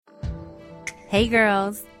Hey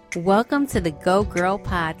girls, welcome to the Go Girl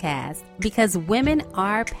podcast because women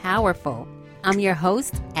are powerful. I'm your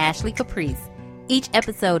host, Ashley Caprice. Each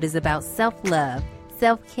episode is about self-love,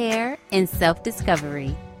 self-care, and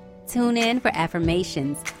self-discovery. Tune in for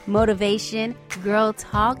affirmations, motivation, girl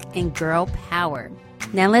talk, and girl power.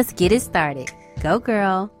 Now let's get it started. Go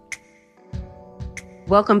girl.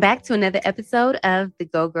 Welcome back to another episode of the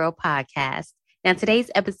Go Girl podcast. Now today's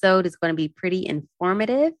episode is going to be pretty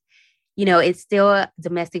informative. You know, it's still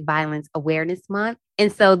Domestic Violence Awareness Month.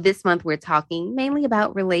 And so this month we're talking mainly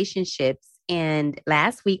about relationships. And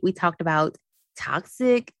last week we talked about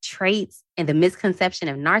toxic traits and the misconception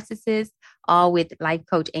of narcissists, all with life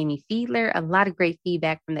coach Amy Fiedler. A lot of great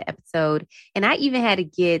feedback from the episode. And I even had to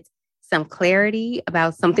get some clarity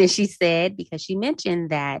about something she said because she mentioned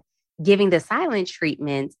that giving the silent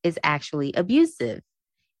treatment is actually abusive.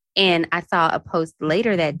 And I saw a post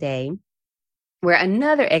later that day where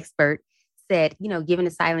another expert said, you know, giving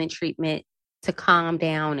a silent treatment to calm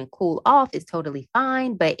down and cool off is totally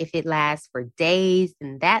fine. But if it lasts for days,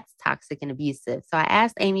 then that's toxic and abusive. So I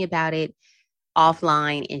asked Amy about it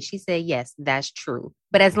offline and she said, yes, that's true.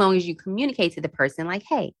 But as long as you communicate to the person like,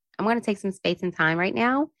 hey, I'm going to take some space and time right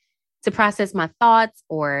now to process my thoughts,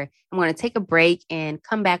 or I'm going to take a break and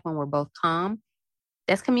come back when we're both calm.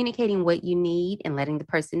 That's communicating what you need and letting the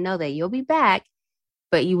person know that you'll be back,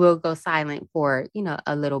 but you will go silent for,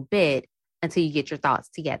 a little bit until you get your thoughts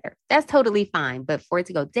together. That's totally fine. But for it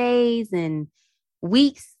to go days and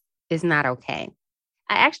weeks is not okay.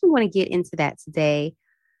 I actually want to get into that today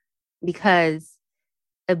because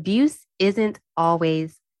abuse isn't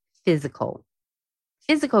always physical.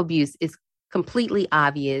 Physical abuse is completely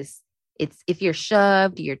obvious. It's if you're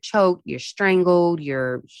shoved, you're choked, you're strangled,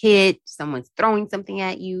 you're hit, someone's throwing something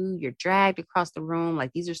at you, you're dragged across the room.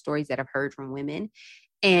 Like, these are stories that I've heard from women.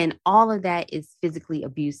 And all of that is physically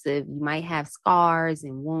abusive. You might have scars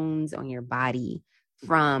and wounds on your body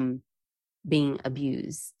from being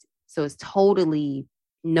abused. So it's totally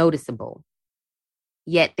noticeable.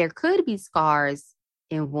 Yet there could be scars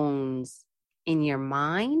and wounds in your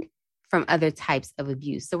mind from other types of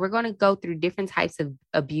abuse. So we're going to go through different types of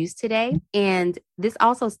abuse today. And this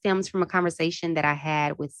also stems from a conversation that I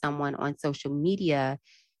had with someone on social media.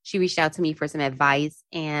 She reached out to me for some advice,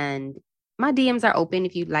 and my DMs are open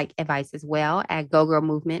if you'd like advice as well at Go Girl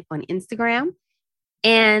Movement on Instagram.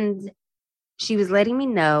 And she was letting me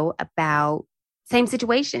know about same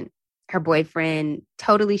situation. Her boyfriend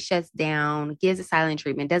totally shuts down, gives a silent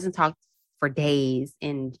treatment, doesn't talk for days,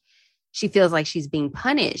 and she feels like she's being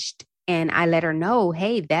punished. And I let her know,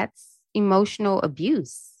 hey, that's emotional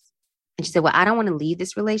abuse. And she said, well, I don't want to leave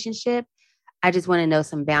this relationship. I just want to know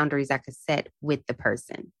some boundaries I could set with the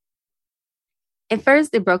person. At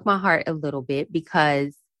first, it broke my heart a little bit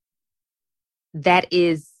because that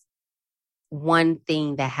is one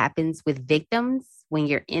thing that happens with victims when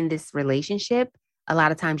you're in this relationship. A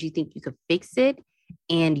lot of times you think you could fix it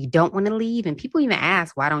and you don't want to leave. And people even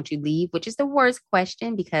ask, why don't you leave? Which is the worst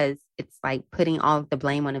question because it's like putting all of the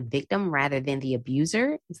blame on a victim rather than the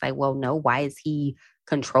abuser. It's like, well, no, why is he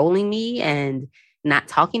controlling me and not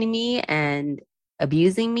talking to me and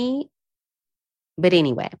abusing me? But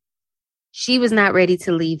anyway, she was not ready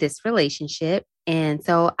to leave this relationship. And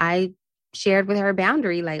so I shared with her a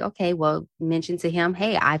boundary, like, okay, well, mention to him,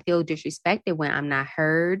 hey, I feel disrespected when I'm not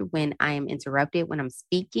heard, when I am interrupted, when I'm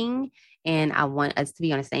speaking, and I want us to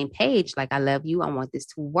be on the same page. Like, I love you. I want this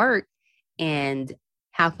to work. And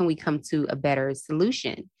how can we come to a better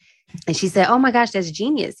solution? And she said, oh my gosh, that's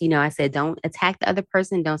genius. I said, don't attack the other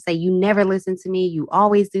person. Don't say you never listen to me. You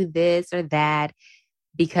always do this or that,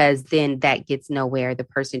 because then that gets nowhere. The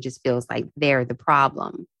person just feels like they're the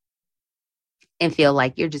problem and feel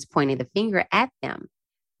like you're just pointing the finger at them.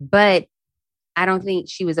 But I don't think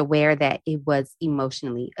she was aware that it was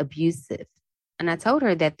emotionally abusive. And I told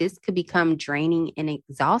her that this could become draining and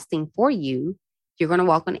exhausting for you. You're going to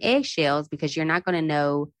walk on eggshells because you're not going to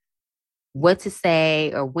know what to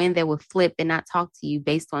say or when they will flip and not talk to you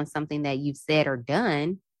based on something that you've said or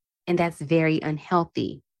done. And that's very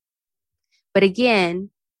unhealthy. But again,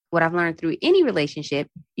 what I've learned through any relationship,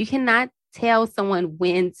 you cannot tell someone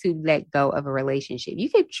when to let go of a relationship. You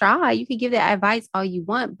could try, you could give that advice all you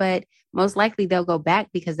want, but most likely they'll go back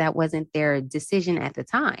because that wasn't their decision at the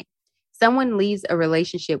time. Someone leaves a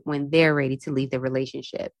relationship when they're ready to leave the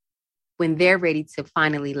relationship, when they're ready to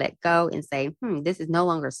finally let go and say, this is no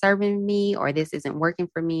longer serving me, or this isn't working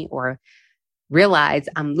for me, or realize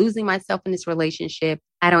I'm losing myself in this relationship.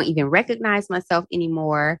 I don't even recognize myself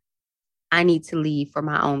anymore. I need to leave for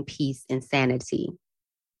my own peace and sanity.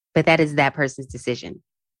 But that is that person's decision.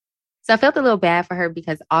 So I felt a little bad for her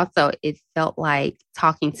because also it felt like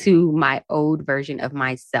talking to my old version of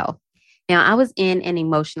myself. Now, I was in an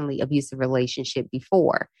emotionally abusive relationship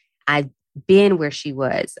before. I've been where she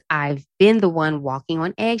was. I've been the one walking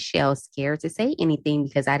on eggshells, scared to say anything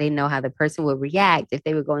because I didn't know how the person would react, if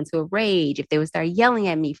they would go into a rage, if they would start yelling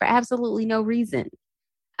at me for absolutely no reason.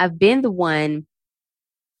 I've been the one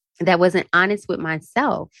that wasn't honest with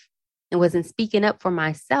myself and wasn't speaking up for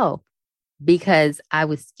myself because I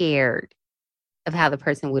was scared of how the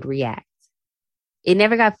person would react. It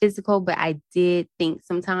never got physical, but I did think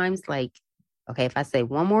sometimes like, okay, if I say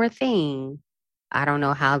one more thing, I don't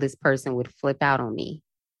know how this person would flip out on me.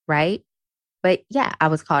 Right. But yeah, I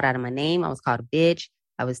was called out of my name. I was called a bitch.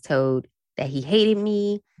 I was told that he hated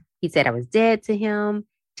me. He said I was dead to him.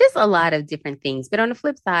 Just a lot of different things. But on the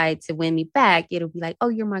flip side, to win me back, it'll be like, oh,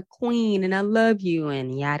 you're my queen and I love you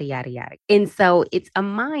and yada, yada, yada. And so it's a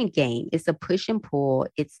mind game. It's a push and pull.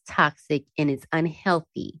 It's toxic and it's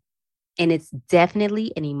unhealthy. And it's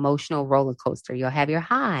definitely an emotional roller coaster. You'll have your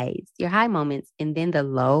highs, your high moments, and then the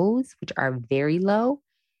lows, which are very low,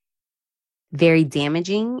 very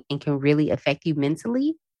damaging, and can really affect you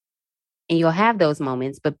mentally. And you'll have those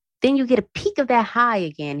moments, but then you get a peak of that high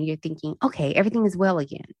again. And you're thinking, okay, everything is well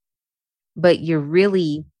again. But you're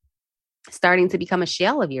really starting to become a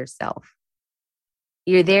shell of yourself.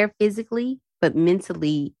 You're there physically, but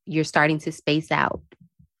mentally, you're starting to space out.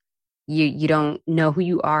 You don't know who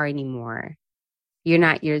you are anymore. You're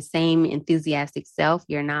not your same enthusiastic self.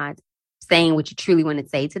 You're not saying what you truly want to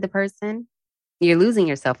say to the person. You're losing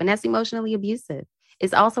yourself, and that's emotionally abusive.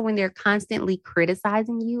 It's also when they're constantly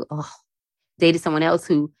criticizing you. Oh, dated someone else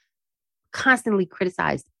who constantly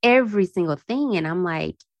criticized every single thing. And I'm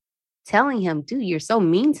like telling him, dude, you're so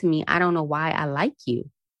mean to me. I don't know why I like you.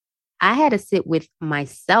 I had to sit with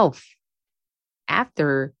myself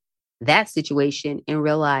after that situation and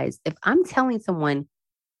realize if I'm telling someone,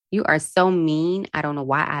 you are so mean, I don't know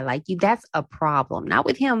why I like you, that's a problem. Not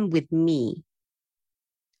with him, with me.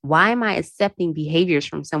 Why am I accepting behaviors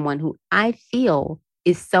from someone who I feel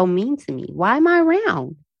is so mean to me? Why am I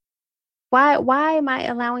around? Why am I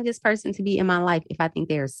allowing this person to be in my life if I think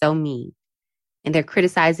they are so mean and they're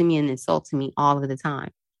criticizing me and insulting me all of the time?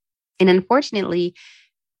 And unfortunately,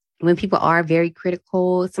 when people are very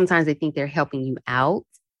critical, sometimes they think they're helping you out,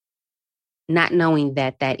 not knowing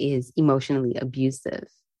that that is emotionally abusive.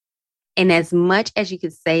 And as much as you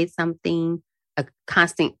could say something,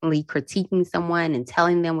 constantly critiquing someone and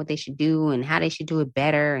telling them what they should do and how they should do it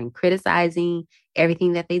better and criticizing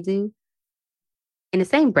everything that they do, in the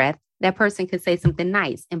same breath, that person could say something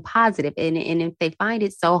nice and positive. And if they find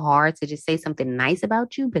it so hard to just say something nice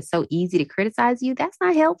about you, but so easy to criticize you, that's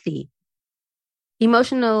not healthy.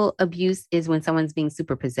 Emotional abuse is when someone's being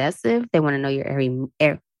super possessive. They want to know your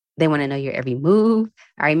they want to know your every move.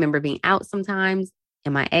 I remember being out sometimes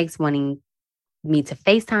and my ex wanting me to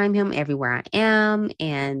FaceTime him everywhere I am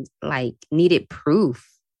and like needed proof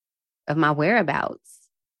of my whereabouts.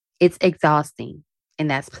 It's exhausting and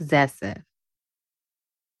that's possessive.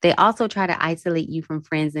 They also try to isolate you from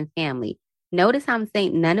friends and family. Notice how I'm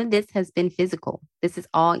saying none of this has been physical. This is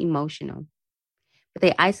all emotional. But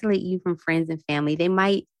they isolate you from friends and family. They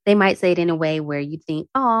might say it in a way where you think,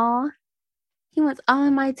 "Oh, he wants all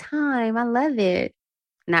of my time. I love it."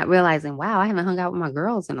 Not realizing, wow, I haven't hung out with my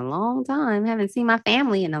girls in a long time. Haven't seen my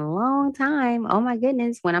family in a long time. Oh my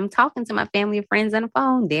goodness. When I'm talking to my family and friends on the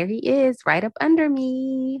phone, there he is right up under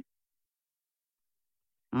me,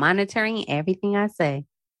 monitoring everything I say.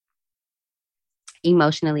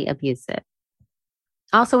 Emotionally abusive.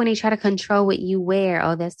 Also, when they try to control what you wear,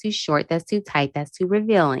 oh, that's too short, that's too tight, that's too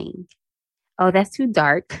revealing. Oh, that's too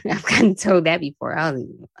dark. I've gotten told that before. I was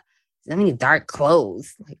like, I need dark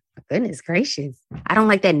clothes. Like, goodness gracious. I don't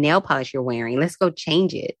like that nail polish you're wearing. Let's go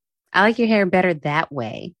change it. I like your hair better that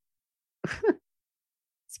way.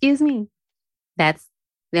 Excuse me. That's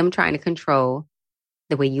them trying to control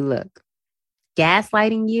the way you look.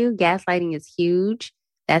 Gaslighting you. Gaslighting is huge.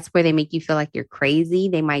 That's where they make you feel like you're crazy.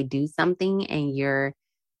 They might do something and you're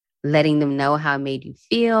letting them know how it made you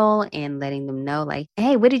feel and letting them know like,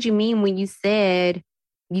 hey, what did you mean when you said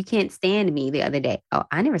you can't stand me the other day? Oh,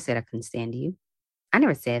 I never said I couldn't stand you. I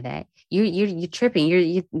never said that. You're tripping.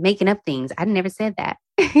 You're making up things. I never said that.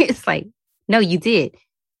 It's like, no, you did.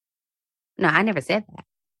 No, I never said that.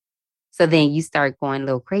 So then you start going a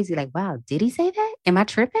little crazy, like, wow, did he say that? Am I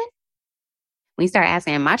tripping? When you start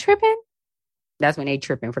asking, am I tripping? That's when they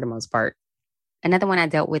tripping for the most part. Another one I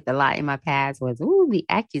dealt with a lot in my past was, the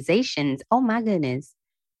accusations. Oh my goodness.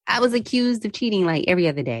 I was accused of cheating like every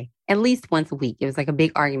other day, at least once a week. It was like a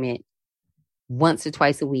big argument once or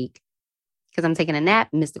twice a week because I'm taking a nap,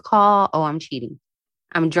 missed a call. Oh, I'm cheating.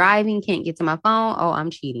 I'm driving, can't get to my phone. Oh, I'm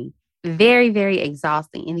cheating. Very, very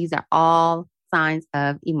exhausting. And these are all signs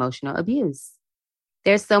of emotional abuse.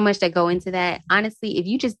 There's so much that go into that. Honestly, if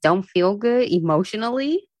you just don't feel good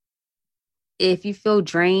emotionally, if you feel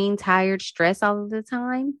drained, tired, stressed all of the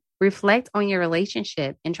time, reflect on your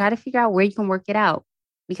relationship and try to figure out where you can work it out.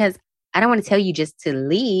 Because I don't want to tell you just to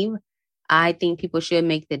leave. I think people should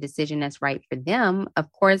make the decision that's right for them.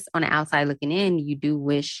 Of course, on the outside looking in, you do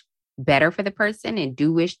wish better for the person and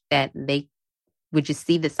do wish that they would just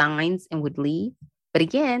see the signs and would leave. But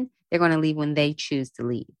again, they're going to leave when they choose to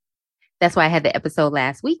leave. That's why I had the episode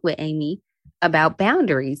last week with Amy about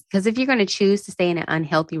boundaries. Because if you're going to choose to stay in an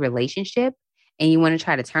unhealthy relationship and you want to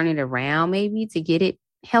try to turn it around maybe to get it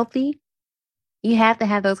healthy, you have to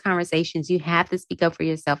have those conversations. You have to speak up for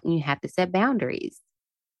yourself and you have to set boundaries.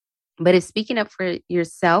 But if speaking up for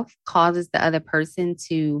yourself causes the other person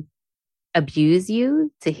to abuse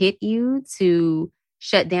you, to hit you, to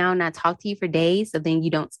shut down, not talk to you for days, so then you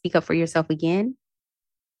don't speak up for yourself again,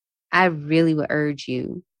 I really would urge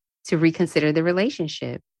you to reconsider the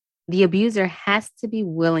relationship. The abuser has to be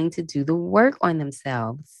willing to do the work on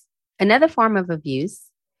themselves. Another form of abuse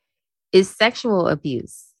is sexual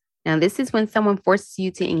abuse. Now, this is when someone forces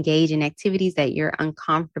you to engage in activities that you're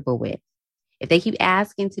uncomfortable with. If they keep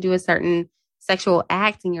asking to do a certain sexual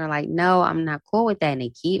act and you're like, no, I'm not cool with that. And they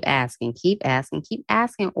keep asking,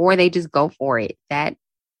 or they just go for it. That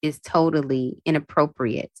is totally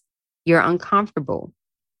inappropriate. You're uncomfortable.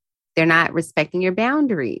 They're not respecting your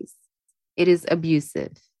boundaries. It is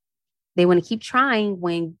abusive. They want to keep trying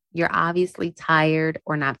when you're obviously tired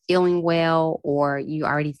or not feeling well, or you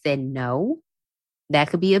already said no. That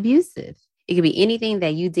could be abusive. It could be anything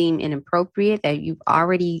that you deem inappropriate that you've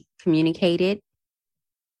already communicated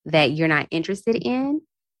that you're not interested in.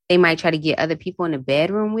 They might try to get other people in the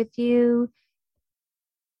bedroom with you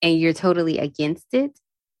and you're totally against it.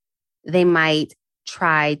 They might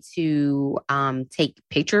try to take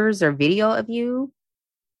pictures or video of you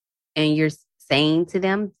and you're saying to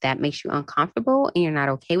them that makes you uncomfortable and you're not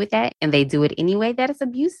okay with that and they do it anyway. That is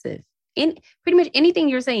abusive. In pretty much anything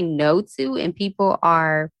you're saying no to and people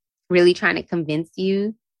are really trying to convince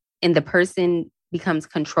you and the person becomes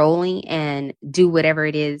controlling and do whatever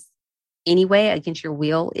it is anyway against your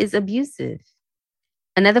will is abusive.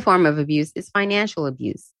 Another form of abuse is financial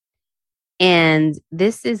abuse. And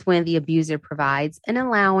this is when the abuser provides an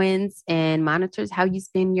allowance and monitors how you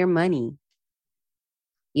spend your money.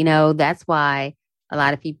 You know, that's why a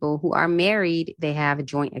lot of people who are married, they have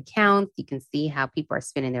joint accounts. You can see how people are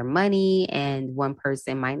spending their money, and one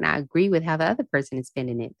person might not agree with how the other person is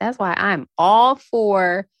spending it. That's why I'm all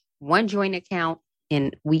for one joint account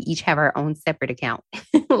and we each have our own separate account.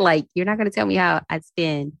 Like, you're not going to tell me how I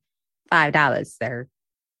spend $5, sir.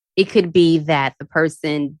 It could be that the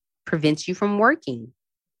person prevents you from working.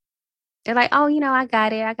 They're like, oh, I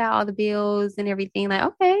got it. I got all the bills and everything. Like,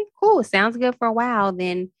 okay, cool. Sounds good for a while.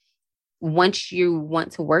 Then once you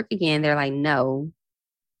want to work again, they're like, no,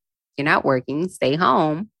 you're not working. Stay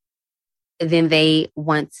home. Then they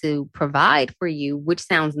want to provide for you, which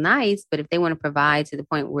sounds nice. But if they want to provide to the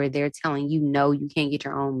point where they're telling you, no, you can't get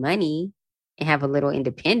your own money and have a little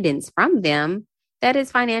independence from them, that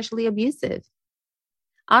is financially abusive.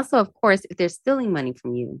 Also, of course, if they're stealing money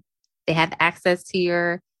from you, they have access to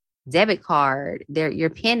your debit card, your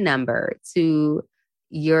PIN number, to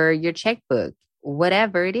your checkbook,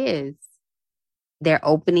 whatever it is. They're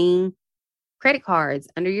opening credit cards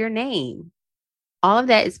under your name. All of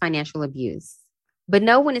that is financial abuse. But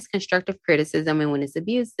know when it's constructive criticism and when it's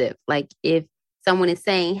abusive. Like if someone is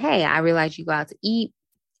saying, hey, I realize you go out to eat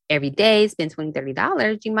every day, spend $20,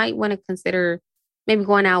 $30, you might want to consider maybe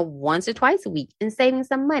going out once or twice a week and saving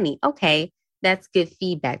some money. Okay, that's good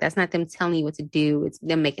feedback. That's not them telling you what to do. It's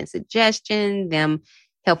them making suggestions, them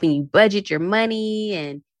helping you budget your money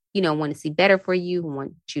and, want to see better for you,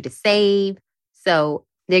 want you to save. So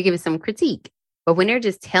they're giving some critique. But when they're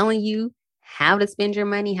just telling you how to spend your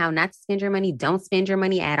money, how not to spend your money, don't spend your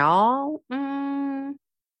money at all,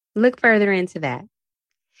 look further into that.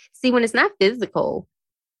 See, when it's not physical,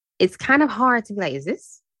 it's kind of hard to be like, is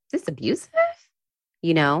this abusive?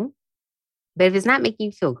 But if it's not making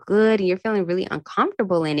you feel good and you're feeling really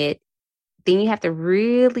uncomfortable in it, then you have to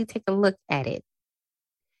really take a look at it.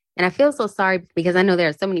 And I feel so sorry because I know there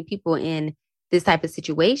are so many people in this type of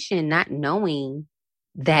situation not knowing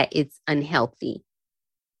that it's unhealthy.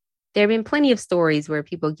 There have been plenty of stories where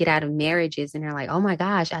people get out of marriages and they're like, oh my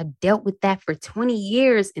gosh, I dealt with that for 20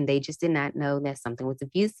 years. And they just did not know that something was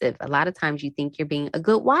abusive. A lot of times you think you're being a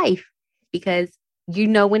good wife because you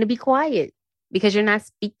know when to be quiet, because you're not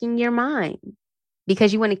speaking your mind,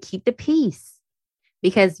 because you want to keep the peace.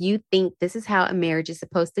 because you think this is how a marriage is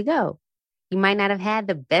supposed to go. You might not have had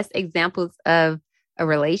the best examples of a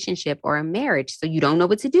relationship or a marriage, so you don't know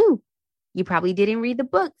what to do. You probably didn't read the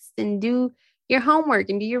books and do your homework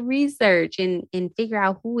and do your research and figure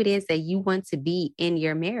out who it is that you want to be in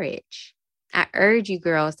your marriage. I urge you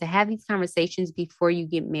girls to have these conversations before you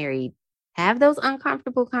get married. Have those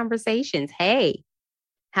uncomfortable conversations. Hey,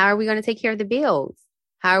 how are we going to take care of the bills?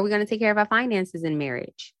 How are we going to take care of our finances in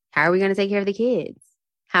marriage? How are we going to take care of the kids?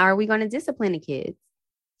 How are we going to discipline the kids?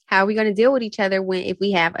 How are we going to deal with each other if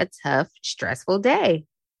we have a tough, stressful day?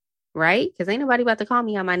 Right? Because ain't nobody about to call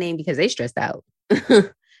me out my name because they stressed out,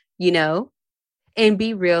 you know, and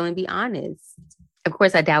be real and be honest. Of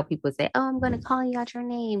course, I doubt people say, oh, I'm going to call you out your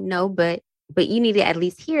name. No, but you need to at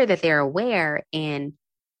least hear that they're aware and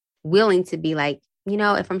willing to be like,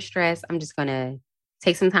 if I'm stressed, I'm just going to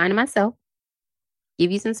take some time to myself,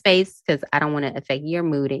 give you some space because I don't want to affect your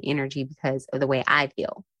mood and energy because of the way I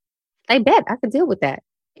feel. I bet I could deal with that.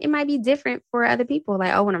 It might be different for other people.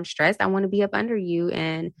 Like, oh, when I'm stressed, I want to be up under you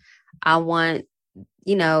and I want,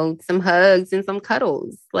 some hugs and some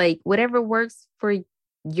cuddles, like whatever works for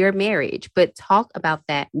your marriage. But talk about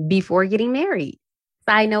that before getting married.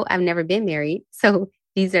 Side note, I've never been married. So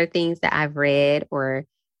these are things that I've read or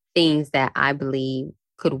things that I believe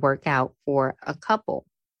could work out for a couple.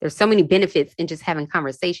 There's so many benefits in just having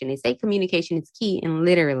conversation. They say communication is key, and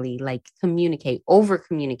literally like communicate, over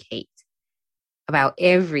communicate about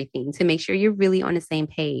everything to make sure you're really on the same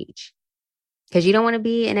page. Because you don't want to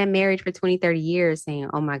be in that marriage for 20, 30 years saying,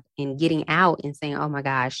 and getting out and saying, oh my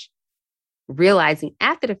gosh, realizing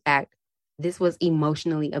after the fact, this was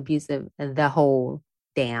emotionally abusive the whole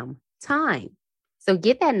damn time. So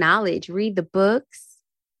get that knowledge, read the books.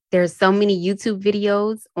 There's so many YouTube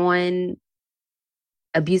videos on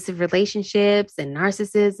abusive relationships and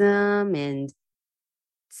narcissism, and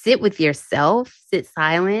sit with yourself, sit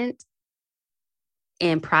silent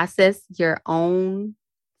and process your own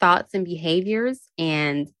thoughts and behaviors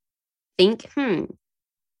and think,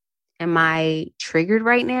 am I triggered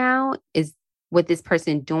right now? Is what this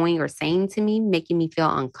person doing or saying to me making me feel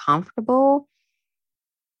uncomfortable?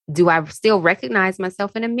 Do I still recognize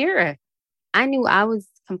myself in a mirror? I knew I was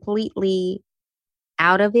completely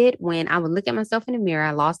out of it when I would look at myself in the mirror.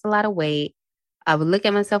 I lost a lot of weight. I would look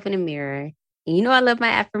at myself in the mirror. And I love my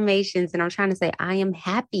affirmations and I'm trying to say, I am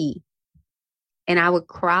happy. And I would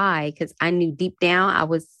cry because I knew deep down I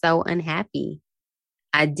was so unhappy.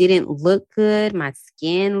 I didn't look good. My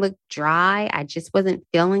skin looked dry. I just wasn't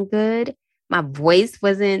feeling good. My voice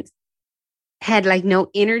had like no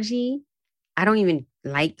energy. I don't even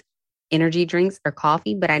like energy drinks or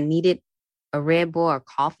coffee, but I needed a Red Bull or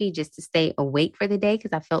coffee just to stay awake for the day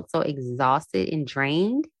because I felt so exhausted and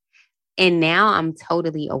drained. And now I'm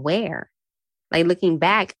totally aware. Like looking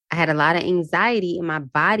back, I had a lot of anxiety in my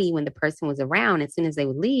body when the person was around. As soon as they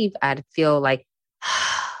would leave, I'd feel like,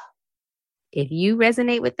 if you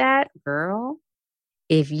resonate with that, girl,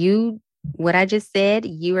 what I just said,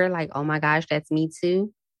 you are like, oh my gosh, that's me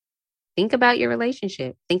too. Think about your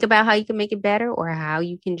relationship. Think about how you can make it better or how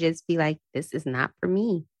you can just be like, this is not for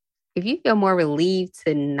me. If you feel more relieved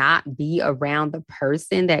to not be around the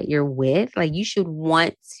person that you're with, like you should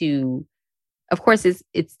want to, of course,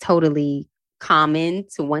 it's totally common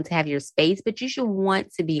to want to have your space, but you should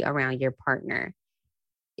want to be around your partner.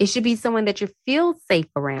 It should be someone that you feel safe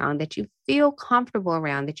around, that you feel comfortable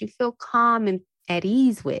around, that you feel calm and at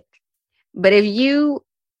ease with. But if you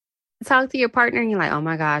talk to your partner and you're like, oh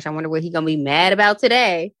my gosh, I wonder what he's going to be mad about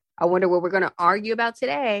today. I wonder what we're going to argue about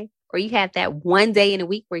today. Or you have that one day in a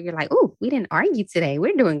week where you're like, oh, we didn't argue today.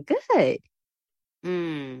 We're doing good.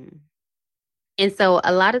 And so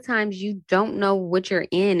a lot of times you don't know what you're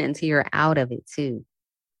in until you're out of it too.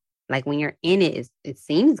 Like when you're in it, it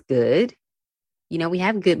seems good. We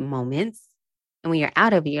have good moments. And when you're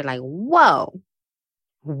out of it, you're like, whoa,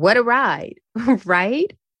 what a ride,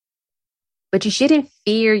 right? But you shouldn't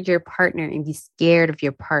fear your partner and be scared of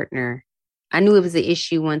your partner. I knew it was an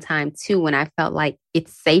issue one time too, when I felt like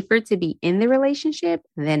it's safer to be in the relationship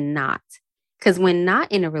than not. Because when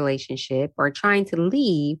not in a relationship or trying to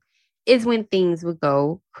leave is when things would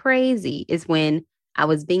go crazy, is when I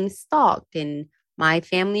was being stalked and my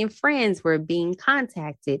family and friends were being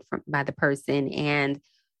contacted by the person. And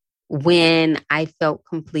when I felt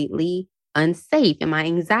completely unsafe and my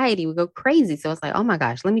anxiety would go crazy. So it's like, oh my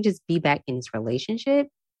gosh, let me just be back in this relationship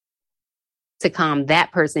to calm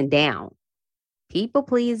that person down. People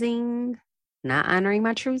pleasing, not honoring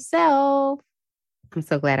my true self. I'm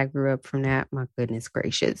so glad I grew up from that. My goodness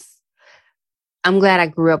gracious. I'm glad I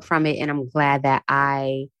grew up from it. And I'm glad that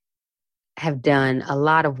I have done a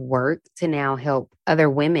lot of work to now help other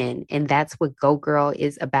women. And that's what Go Girl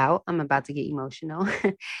is about. I'm about to get emotional.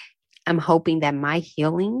 I'm hoping that my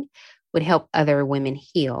healing would help other women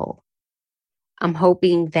heal. I'm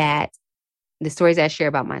hoping that the stories I share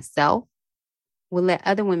about myself will let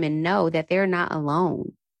other women know that they're not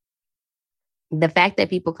alone. The fact that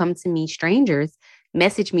people come to me, strangers,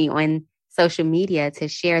 message me on social media to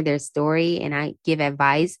share their story, and I give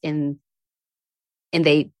advice, and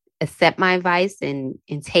they accept my advice and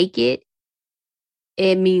take it,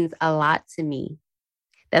 it means a lot to me.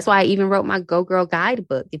 That's why I even wrote my Go Girl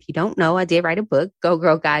Guidebook. If you don't know, I did write a book, Go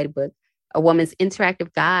Girl Guidebook, a woman's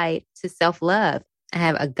interactive guide to self-love. I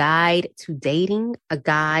have a guide to dating, a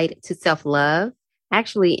guide to self-love.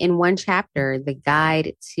 Actually, in one chapter, the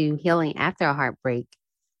guide to healing after a heartbreak,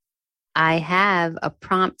 I have a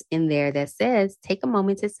prompt in there that says, take a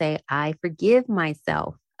moment to say, I forgive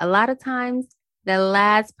myself. A lot of times, the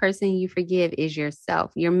last person you forgive is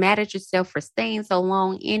yourself. You're mad at yourself for staying so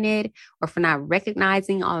long in it or for not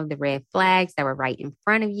recognizing all of the red flags that were right in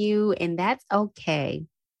front of you. And that's okay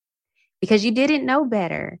because you didn't know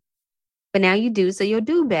better. But now you do, so you'll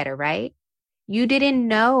do better, right? You didn't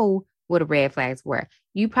know what red flags were.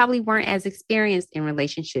 You probably weren't as experienced in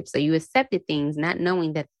relationships. So you accepted things not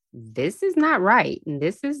knowing that this is not right and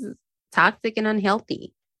this is toxic and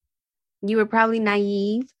unhealthy. You were probably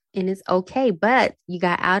naive and it's okay, but you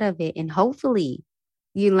got out of it and hopefully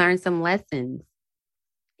you learned some lessons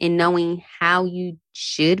in knowing how you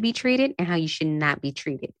should be treated and how you should not be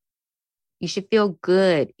treated. You should feel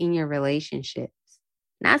good in your relationships.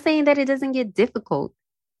 Not saying that it doesn't get difficult,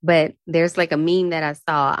 but there's like a meme that I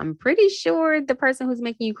saw. I'm pretty sure the person who's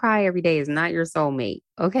making you cry every day is not your soulmate.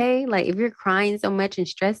 Okay. Like if you're crying so much and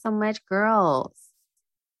stressed so much, girls,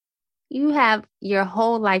 you have your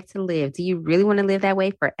whole life to live. Do you really want to live that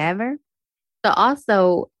way forever? So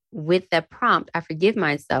also with the prompt, I forgive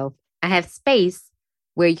myself, I have space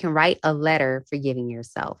where you can write a letter forgiving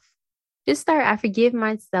yourself. Just start, I forgive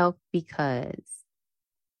myself because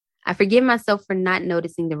I forgive myself for not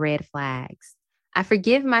noticing the red flags. I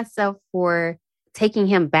forgive myself for taking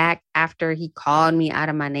him back after he called me out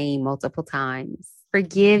of my name multiple times.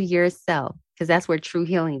 Forgive yourself because that's where true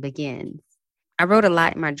healing begins. I wrote a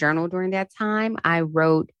lot in my journal during that time. I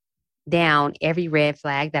wrote down every red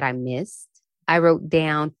flag that I missed. I wrote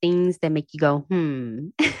down things that make you go,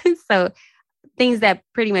 so things that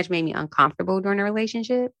pretty much made me uncomfortable during a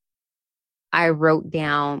relationship. I wrote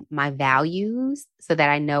down my values so that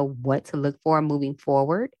I know what to look for moving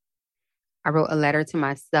forward. I wrote a letter to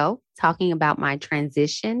myself talking about my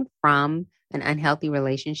transition from an unhealthy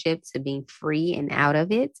relationship to being free and out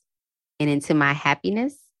of it and into my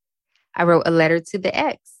happiness. I wrote a letter to the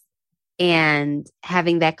ex and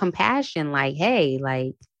having that compassion, like, hey,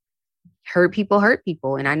 like hurt people hurt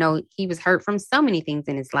people. And I know he was hurt from so many things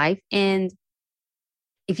in his life. And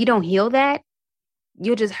if you don't heal that,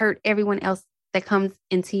 you'll just hurt everyone else that comes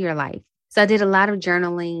into your life. So I did a lot of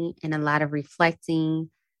journaling and a lot of reflecting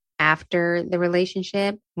after the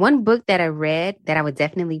relationship. One book that I read that I would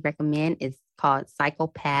definitely recommend is called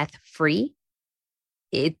Psychopath Free.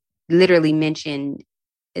 It literally mentioned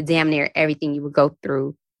damn near everything you would go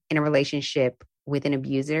through in a relationship with an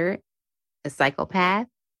abuser, a psychopath,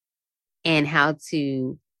 and how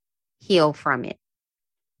to heal from it.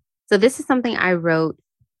 So this is something I wrote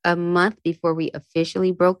a month before we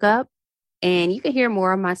officially broke up. And you can hear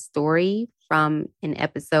more of my story from an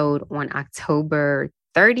episode on October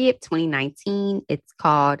 30th, 2019. It's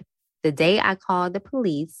called The Day I Called the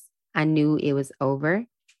Police, I Knew It Was Over,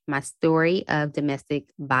 my story of domestic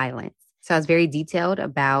violence. So I was very detailed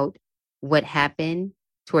about what happened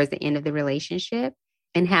towards the end of the relationship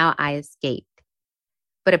and how I escaped.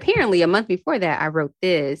 But apparently a month before that, I wrote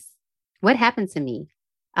this. What happened to me?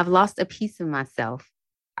 I've lost a piece of myself.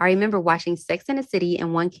 I remember watching Sex and the City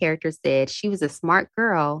and one character said she was a smart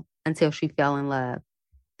girl until she fell in love.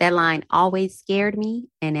 That line always scared me,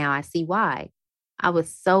 and now I see why. I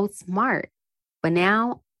was so smart, but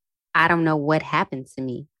now I don't know what happened to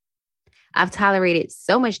me. I've tolerated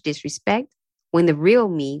so much disrespect when the real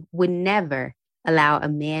me would never allow a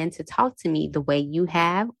man to talk to me the way you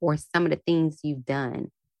have or some of the things you've done.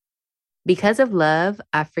 Because of love,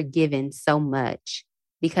 I've forgiven so much.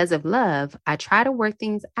 Because of love, I try to work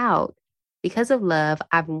things out. Because of love,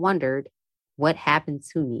 I've wondered what happened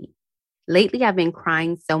to me. Lately, I've been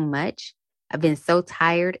crying so much. I've been so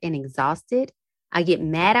tired and exhausted. I get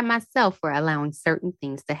mad at myself for allowing certain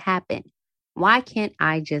things to happen. Why can't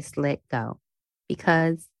I just let go?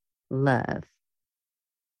 Because love.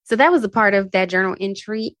 So that was a part of that journal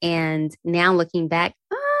entry. And now looking back,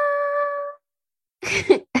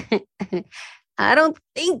 I don't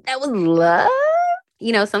think that was love.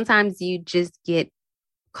 You know, sometimes you just get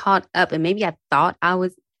caught up, and maybe I thought I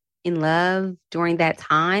was in love during that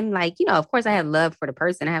time. Like, you know, of course I have love for the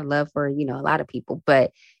person. I have love for, you know, a lot of people, and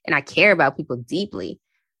I care about people deeply.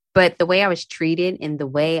 But the way I was treated and the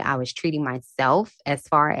way I was treating myself, as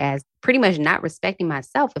far as pretty much not respecting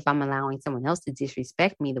myself, if I'm allowing someone else to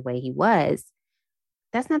disrespect me the way he was,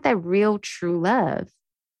 that's not that real true love.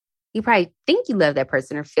 You probably think you love that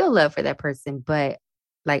person or feel love for that person, but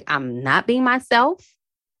like, I'm not being myself.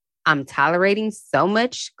 I'm tolerating so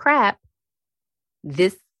much crap.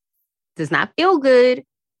 This does not feel good.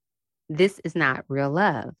 This is not real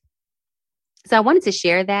love. So I wanted to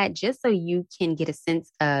share that just so you can get a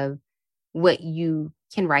sense of what you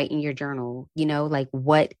can write in your journal, you know, like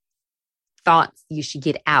what thoughts you should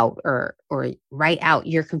get out, or write out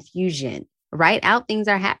your confusion, write out things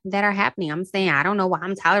that are happening. I'm saying, I don't know why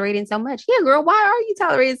I'm tolerating so much. Yeah, girl, why are you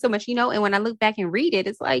tolerating so much? You know, and when I look back and read it,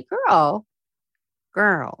 it's like, girl,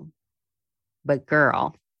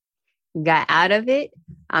 got out of it.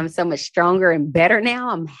 I'm so much stronger and better now.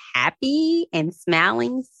 I'm happy and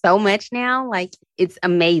smiling so much now. Like, it's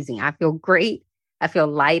amazing. I feel great. I feel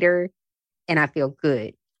lighter and I feel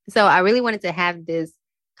good. So I really wanted to have this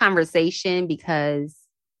conversation because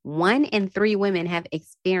 1 in 3 women have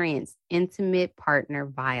experienced intimate partner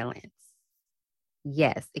violence.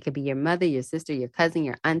 Yes, it could be your mother, your sister, your cousin,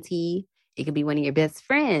 your auntie. It could be one of your best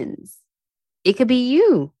friends. It could be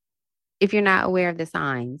you, if you're not aware of the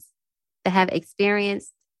signs, that have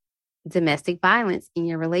experienced domestic violence in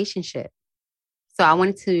your relationship. So I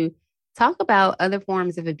wanted to talk about other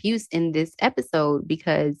forms of abuse in this episode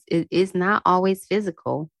because it is not always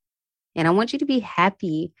physical. And I want you to be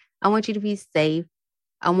happy. I want you to be safe.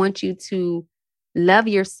 I want you to love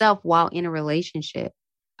yourself while in a relationship.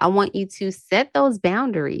 I want you to set those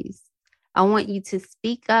boundaries. I want you to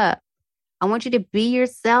speak up. I want you to be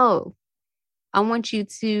yourself. I want you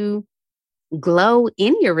to glow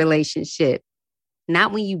in your relationship,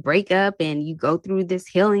 not when you break up and you go through this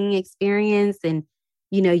healing experience and,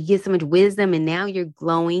 you know, you get so much wisdom and now you're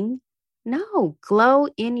glowing. No, glow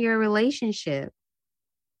in your relationship.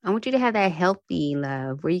 I want you to have that healthy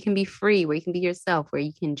love where you can be free, where you can be yourself, where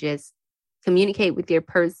you can just communicate with your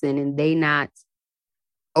person and they not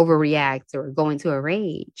overreact or go into a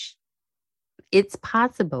rage. It's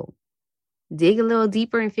possible. Dig a little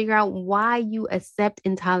deeper and figure out why you accept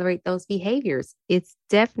and tolerate those behaviors. It's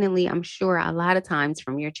definitely, I'm sure, a lot of times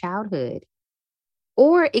from your childhood.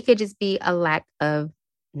 Or it could just be a lack of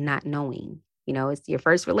not knowing. You know, it's your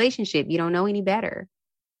first relationship. You don't know any better.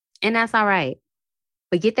 And that's all right.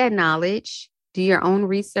 But get that knowledge, do your own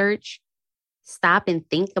research, stop and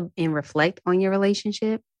think and reflect on your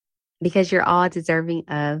relationship because you're all deserving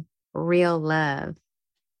of real love.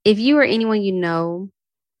 If you or anyone you know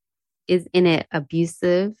is in an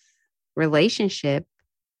abusive relationship,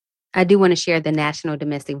 I do want to share the National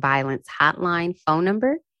Domestic Violence Hotline phone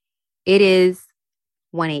number. It is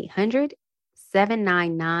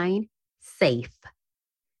 1-800-799-SAFE.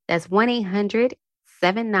 That's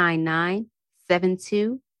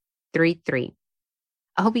 1-800-799-7233.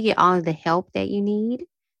 I hope you get all of the help that you need,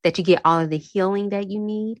 that you get all of the healing that you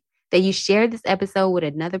need, that you share this episode with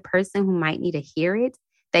another person who might need to hear it,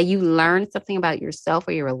 that you learn something about yourself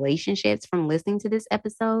or your relationships from listening to this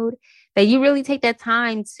episode, that you really take that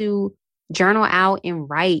time to journal out and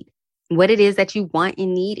write what it is that you want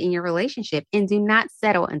and need in your relationship. And do not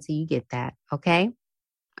settle until you get that, okay?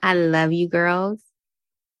 I love you, girls.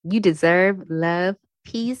 You deserve love,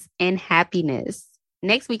 peace, and happiness.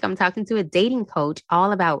 Next week, I'm talking to a dating coach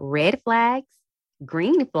all about red flags,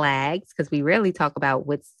 green flags, because we rarely talk about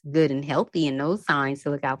what's good and healthy and those signs to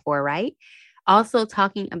look out for, right? Also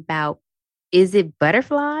talking about, is it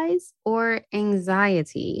butterflies or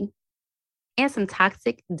anxiety? And some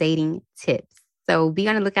toxic dating tips. So be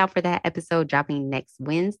on the lookout for that episode dropping next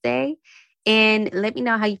Wednesday. And let me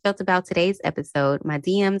know how you felt about today's episode. My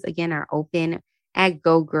DMs, again, are open at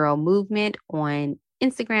Go Girl Movement on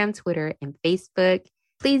Instagram, Twitter, and Facebook.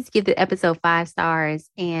 Please give the episode 5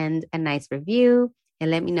 stars and a nice review. And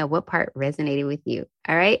let me know what part resonated with you.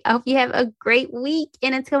 All right. I hope you have a great week.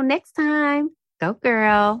 And until next time, go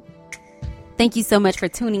girl. Thank you so much for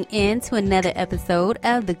tuning in to another episode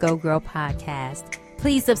of the Go Girl Podcast.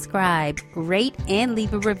 Please subscribe, rate, and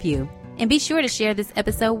leave a review. And be sure to share this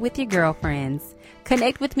episode with your girlfriends.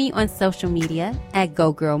 Connect with me on social media at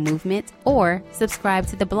Go Girl Movement or subscribe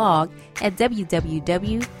to the blog at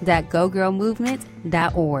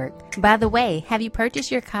www.gogirlmovement.org. By the way, have you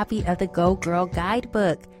purchased your copy of the Go Girl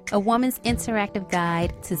Guidebook, a woman's interactive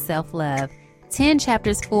guide to self-love? 10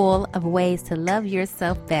 chapters full of ways to love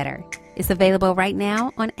yourself better. It's available right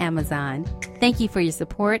now on Amazon. Thank you for your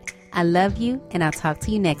support. I love you, and I'll talk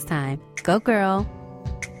to you next time. Go girl.